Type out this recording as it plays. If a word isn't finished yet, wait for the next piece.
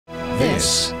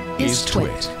This is Twit.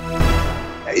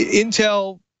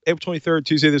 Intel, April 23rd,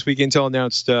 Tuesday this week, Intel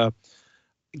announced,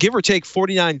 give or take,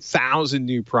 49,000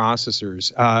 new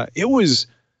processors. It was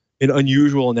an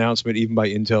unusual announcement, even by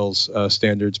Intel's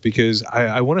standards, because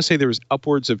I want to say there was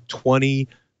upwards of 20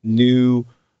 new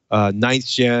 9th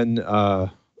gen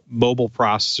mobile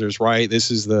processors, right? This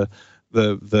is the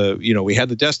we had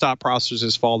the desktop processors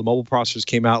this fall. The mobile processors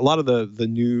came out. A lot of the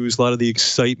news, a lot of the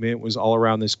excitement was all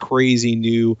around this crazy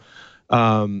new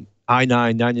i9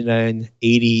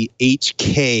 9980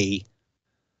 HK,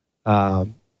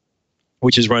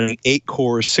 which is running 8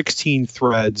 cores, 16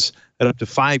 threads at up to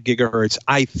 5 gigahertz.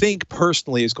 I think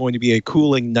personally is going to be a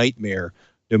cooling nightmare,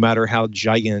 no matter how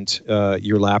giant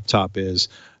your laptop is.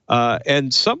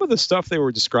 And some of the stuff they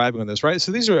were describing on this, right?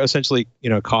 So these are essentially,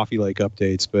 coffee-like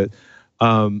updates, but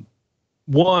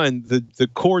one, the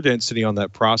core density on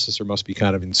that processor must be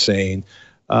kind of insane.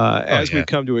 We've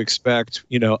come to expect,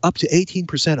 up to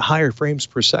 18% higher frames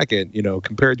per second,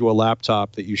 compared to a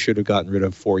laptop that you should have gotten rid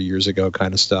of 4 years ago,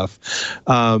 kind of stuff.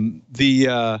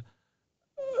 The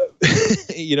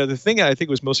thing I think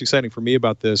was most exciting for me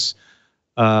about this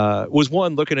was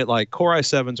one, looking at like Core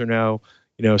i7s are now,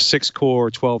 6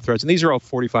 core, 12 threads, and these are all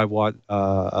 45 watt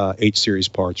H series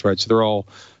parts, right? So they're all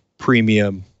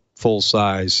premium, full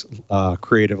size,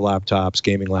 creative laptops,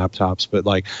 gaming laptops, but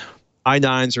like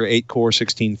i9s are 8 core,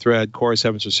 16 thread, Core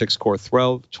i7s are 6 core,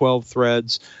 12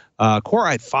 threads, Core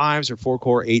i5s are 4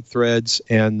 core, 8 threads,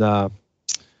 and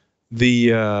the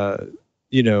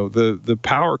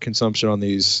power consumption on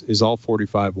these is all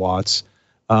 45 watts.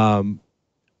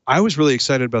 I was really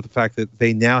excited about the fact that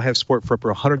they now have support for up to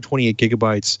 128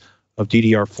 gigabytes of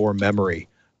DDR4 memory,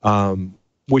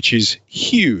 which is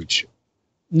huge.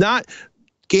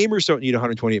 Gamers don't need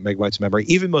 128 megabytes of memory.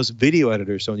 Even most video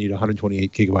editors don't need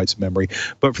 128 gigabytes of memory.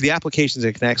 But for the applications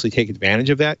that can actually take advantage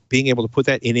of that, being able to put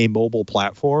that in a mobile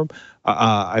platform,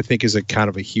 I think is a kind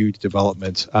of a huge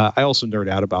development. I also nerd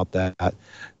out about that.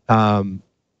 And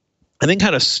then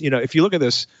kind of, if you look at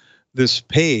this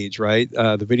page, right?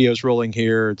 The video's rolling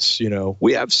here. It's,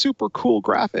 we have super cool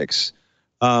graphics.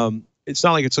 It's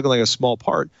not like it's looking like a small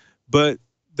part, but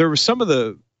there was some of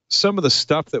the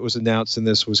stuff that was announced in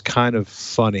this was kind of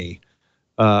funny.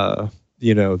 Where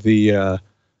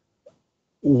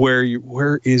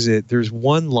is it? There's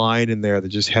one line in there that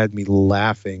just had me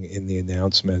laughing in the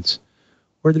announcement.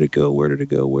 Where did it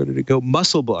go?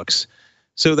 Muscle books.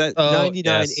 So that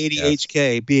 9980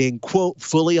 HK being, quote,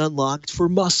 fully unlocked for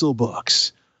muscle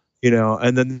books,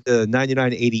 and then the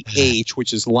 9980H,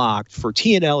 which is locked for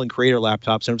TNL and creator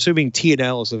laptops. And I'm assuming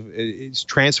TNL is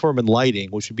transform and lighting,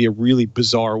 which would be a really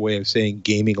bizarre way of saying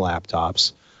gaming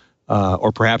laptops.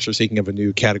 Or perhaps they're thinking of a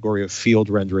new category of field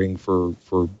rendering for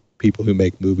people who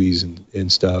make movies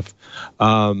and stuff.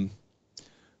 And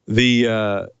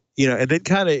then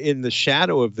kind of in the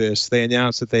shadow of this, they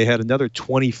announced that they had another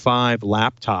 25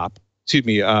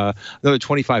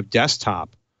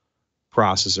 desktop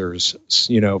processors,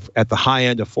 at the high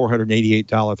end of $488,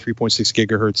 3.6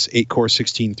 gigahertz, 8 core,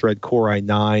 16 thread Core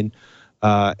i9.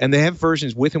 And they have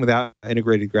versions with and without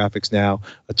integrated graphics now,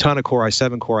 a ton of Core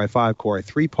i7, Core i5, Core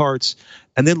i3 parts,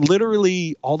 and then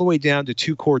literally all the way down to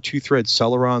 2 core, 2 thread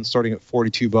Celeron starting at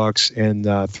 $42, and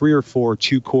 3 or 4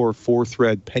 2 core, 4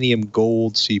 thread Pentium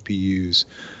Gold CPUs.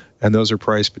 And those are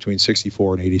priced between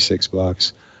 $64 and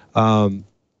 $86.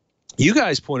 You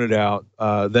guys pointed out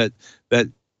that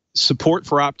support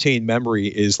for Optane memory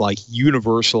is like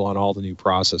universal on all the new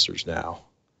processors now.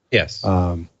 Yes.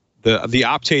 The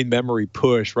Optane memory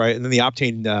push, right? And then the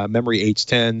Optane memory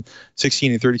H10,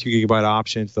 16 and 32 gigabyte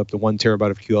options, up to 1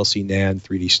 terabyte of QLC NAND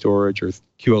 3D storage or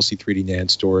QLC 3D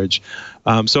NAND storage.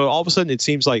 So all of a sudden it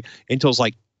seems like Intel's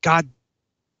like, God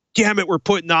damn it, we're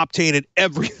putting Optane in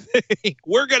everything.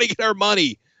 We're going to get our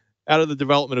money out of the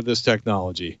development of this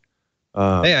technology.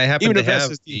 Hey, I happen to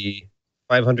have the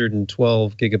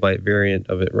 512 gigabyte variant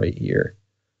of it right here.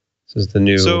 This is the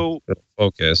new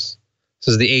Focus. This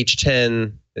is the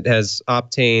H10. It has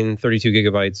Optane 32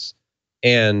 gigabytes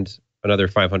and another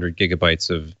 500 gigabytes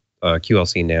of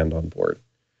QLC NAND on board.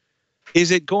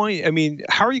 Is it going? I mean,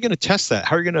 how are you going to test that?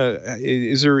 How are you going to?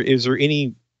 Is there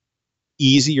any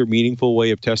easy or meaningful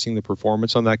way of testing the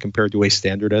performance on that compared to a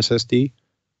standard SSD?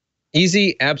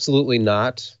 Easy, absolutely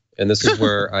not. And this is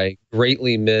where I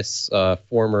greatly miss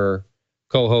former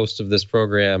co-host of this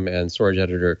program and storage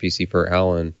editor at PC for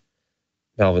Alan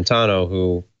Malventano,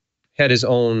 who had his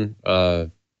own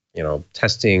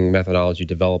testing methodology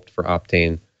developed for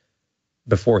Optane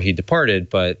before he departed,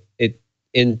 but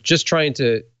in just trying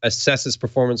to assess its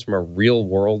performance from a real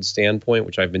world standpoint,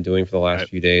 which I've been doing for the last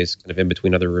few days, kind of in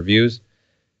between other reviews,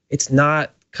 it's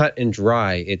not cut and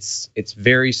dry. It's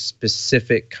very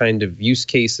specific kind of use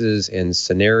cases and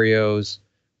scenarios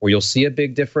where you'll see a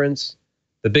big difference.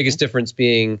 The biggest difference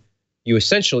being you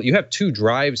have two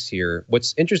drives here.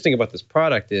 What's interesting about this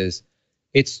product is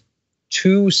it's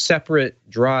two separate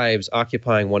drives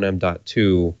occupying one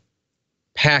M.2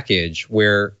 package,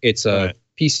 where it's a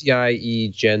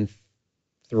PCIe Gen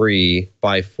 3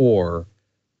 by 4,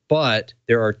 but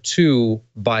there are 2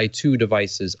 by 2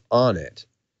 devices on it.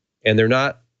 And they're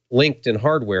not linked in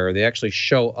hardware. They actually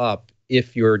show up,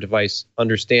 if your device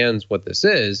understands what this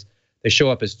is, they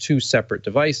show up as 2 separate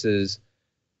devices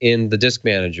in the disk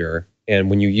manager. And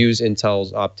when you use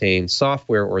Intel's Optane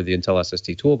software or the Intel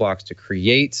SSD toolbox to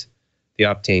create the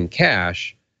Optane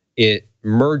cache, it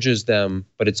merges them,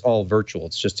 but it's all virtual.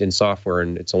 It's just in software,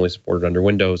 and it's only supported under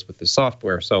Windows with the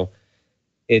software. So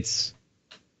it's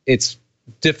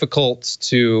difficult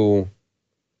to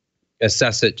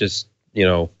assess it just,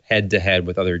 head to head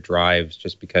with other drives,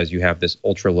 just because you have this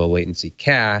ultra low latency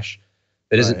cache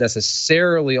that isn't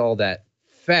necessarily all that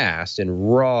fast and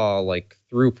raw like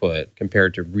throughput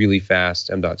compared to really fast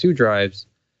M.2 drives,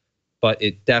 but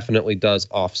it definitely does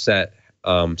offset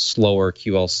slower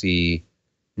QLC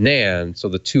NAND. So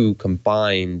the two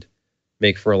combined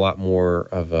make for a lot more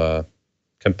of a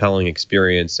compelling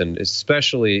experience, and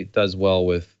especially does well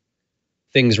with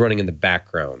things running in the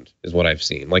background, is what I've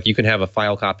seen. Like, you can have a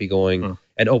file copy going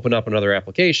and open up another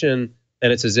application,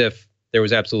 and it's as if there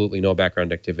was absolutely no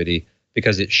background activity,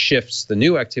 because it shifts the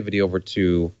new activity over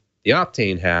to the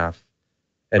Optane half,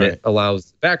 and it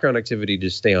allows the background activity to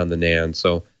stay on the NAND.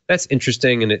 So that's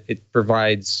interesting, and it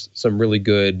provides some really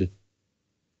good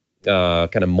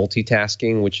kind of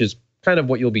multitasking, which is kind of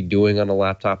what you'll be doing on a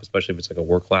laptop, especially if it's like a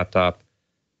work laptop.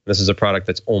 This is a product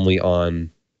that's only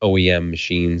on OEM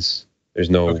machines. There's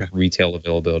no retail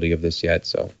availability of this yet.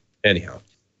 So anyhow,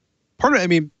 part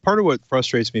of what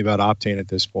frustrates me about Optane at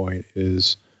this point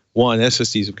is, one,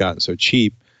 SSDs have gotten so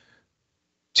cheap.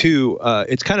 Two,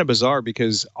 it's kind of bizarre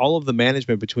because all of the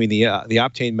management between the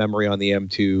Optane memory on the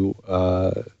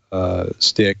M2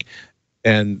 stick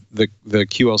and the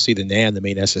QLC, the NAND, the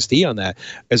main SSD on that,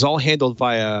 is all handled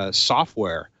via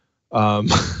software.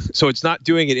 So it's not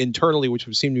doing it internally, which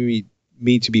would seem to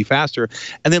me to be faster.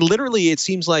 And then literally, it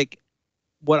seems like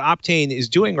what Optane is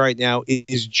doing right now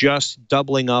is just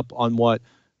doubling up on what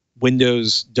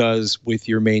Windows does with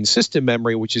your main system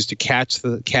memory, which is to cache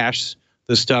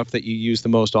the stuff that you use the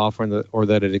most often, or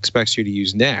that it expects you to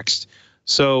use next.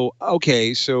 So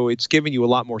so it's giving you a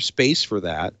lot more space for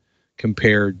that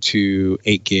compared to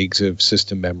 8 gigs of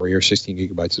system memory or 16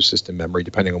 gigabytes of system memory,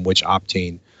 depending on which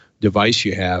Optane device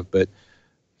you have. But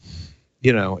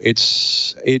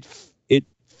it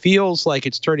feels like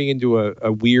it's turning into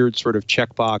a weird sort of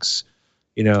checkbox,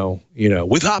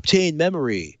 with Optane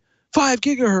memory, 5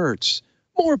 gigahertz,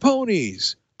 more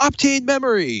ponies, Optane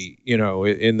memory,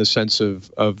 in the sense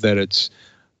of that it's,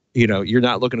 you're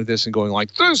not looking at this and going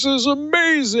like, this is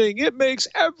amazing, it makes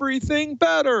everything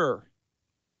better.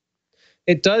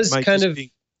 It does kind of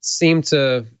seem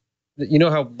to,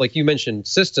 how, like you mentioned,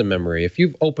 system memory. If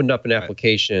you've opened up an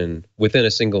application within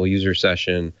a single user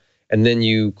session and then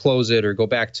you close it or go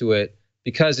back to it,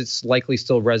 because it's likely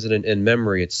still resident in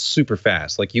memory, it's super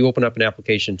fast. Like, you open up an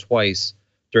application twice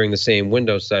during the same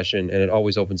Windows session, and it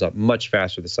always opens up much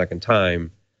faster the second time,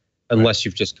 unless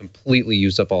you've just completely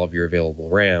used up all of your available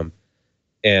RAM.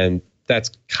 And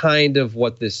that's kind of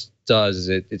what this does, is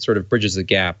it sort of bridges the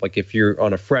gap. Like, if you're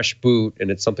on a fresh boot and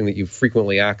it's something that you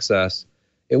frequently access,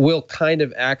 it will kind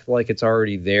of act like it's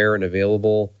already there and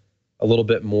available a little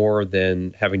bit more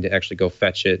than having to actually go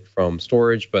fetch it from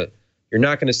storage. But you're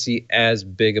not going to see as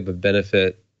big of a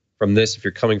benefit from this if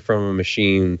you're coming from a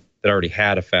machine that already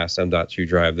had a fast M.2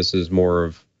 drive. This is more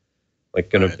of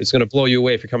like it's gonna blow you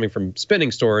away if you're coming from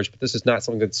spinning storage, but this is not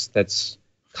something that's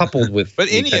coupled with but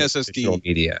any SSD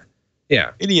media.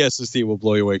 Any SSD will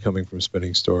blow you away coming from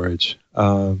spinning storage.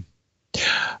 I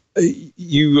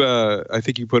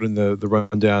think you put in the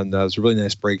rundown, there's a really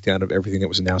nice breakdown of everything that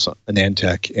was announced on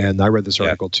Nantech, and I read this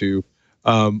article too.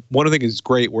 One of the things is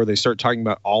great where they start talking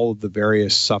about all of the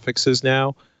various suffixes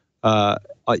now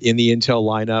in the Intel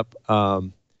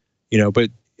lineup.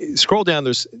 But scroll down,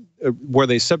 there's where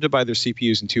they subdivide their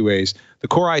CPUs in 2 ways. The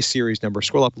Core i series number,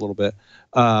 scroll up a little bit.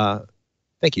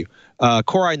 Thank you.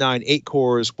 Core i9, 8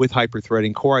 cores with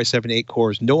hyperthreading. Core i7, 8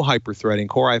 cores, no hyperthreading.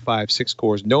 Core i5, 6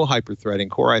 cores, no hyperthreading.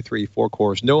 Core i3, 4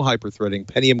 cores, no hyperthreading.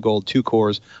 Pentium Gold, 2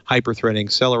 cores, hyperthreading.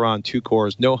 Celeron, 2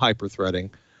 cores, no hyperthreading.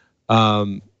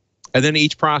 And then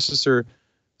each processor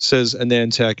says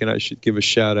Nantech, and I should give a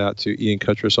shout out to Ian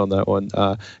Cuttress on that one.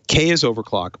 K is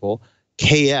overclockable.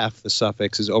 KF, the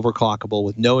suffix, is overclockable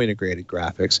with no integrated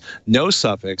graphics. No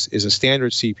suffix is a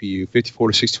standard CPU,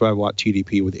 54 to 65 watt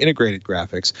TDP with integrated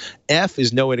graphics. F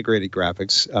is no integrated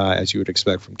graphics, as you would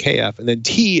expect from KF. And then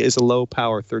T is a low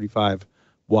power 35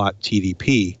 watt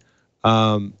TDP.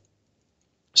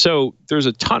 So there's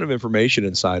a ton of information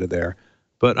inside of there.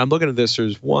 But I'm looking at this.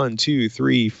 There's 1, 2,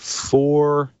 3,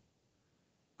 4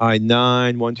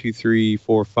 i9, 1, 2, 3,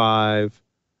 4, 5.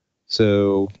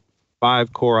 So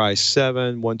 5 Core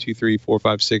i7, 1, 2, 3, 4,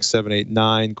 5, 6, 7, 8,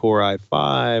 9 Core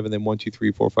i5, and then 1, 2,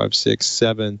 3, 4, 5, 6,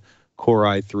 7 Core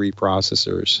i3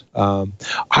 processors.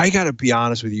 I got to be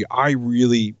honest with you. I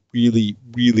really, really,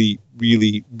 really,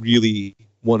 really, really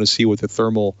want to see what the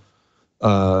thermals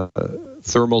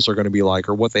are going to be like,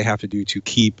 or what they have to do to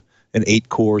keep an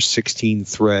 8-core,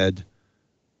 16-thread,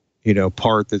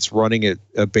 part that's running at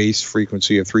a base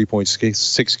frequency of 3.6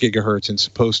 gigahertz and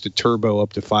supposed to turbo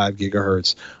up to 5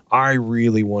 gigahertz. I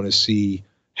really want to see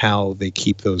how they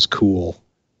keep those cool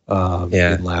in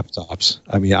laptops.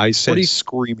 I mean, I sense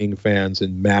screaming fans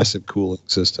and massive cooling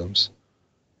systems.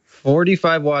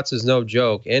 45 watts is no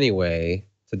joke anyway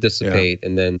to dissipate. Yeah.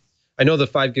 And then I know the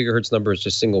 5 gigahertz number is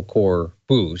just single core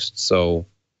boost. So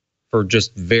for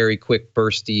just very quick,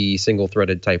 bursty,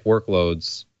 single-threaded type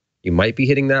workloads, you might be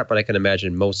hitting that, but I can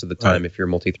imagine most of the time, if you're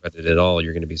multi-threaded at all,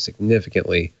 you're going to be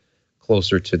significantly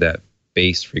closer to that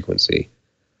base frequency.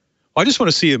 I just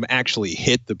want to see them actually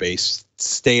hit the base,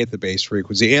 stay at the base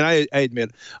frequency. And I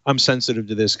admit I'm sensitive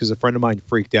to this because a friend of mine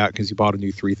freaked out because he bought a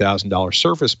new $3,000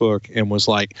 Surface Book and was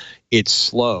like, it's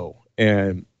slow.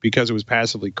 And because it was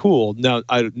passively cooled, now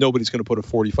nobody's going to put a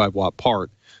 45 watt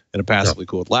part in a passively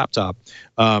cooled laptop.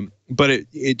 But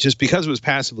it just, because it was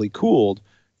passively cooled,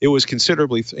 it was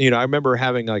considerably, I remember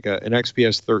having like an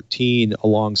XPS 13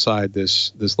 alongside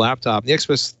this laptop. The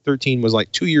XPS 13 was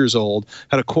like 2 years old,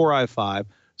 had a Core i5,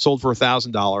 sold for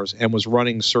 $1,000, and was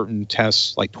running certain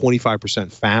tests like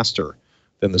 25% faster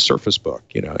than the Surface Book.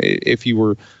 If you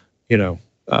were,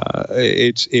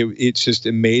 it's just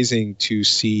amazing to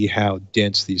see how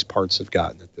dense these parts have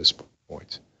gotten at this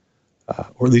point,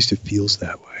 or at least it feels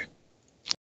that way.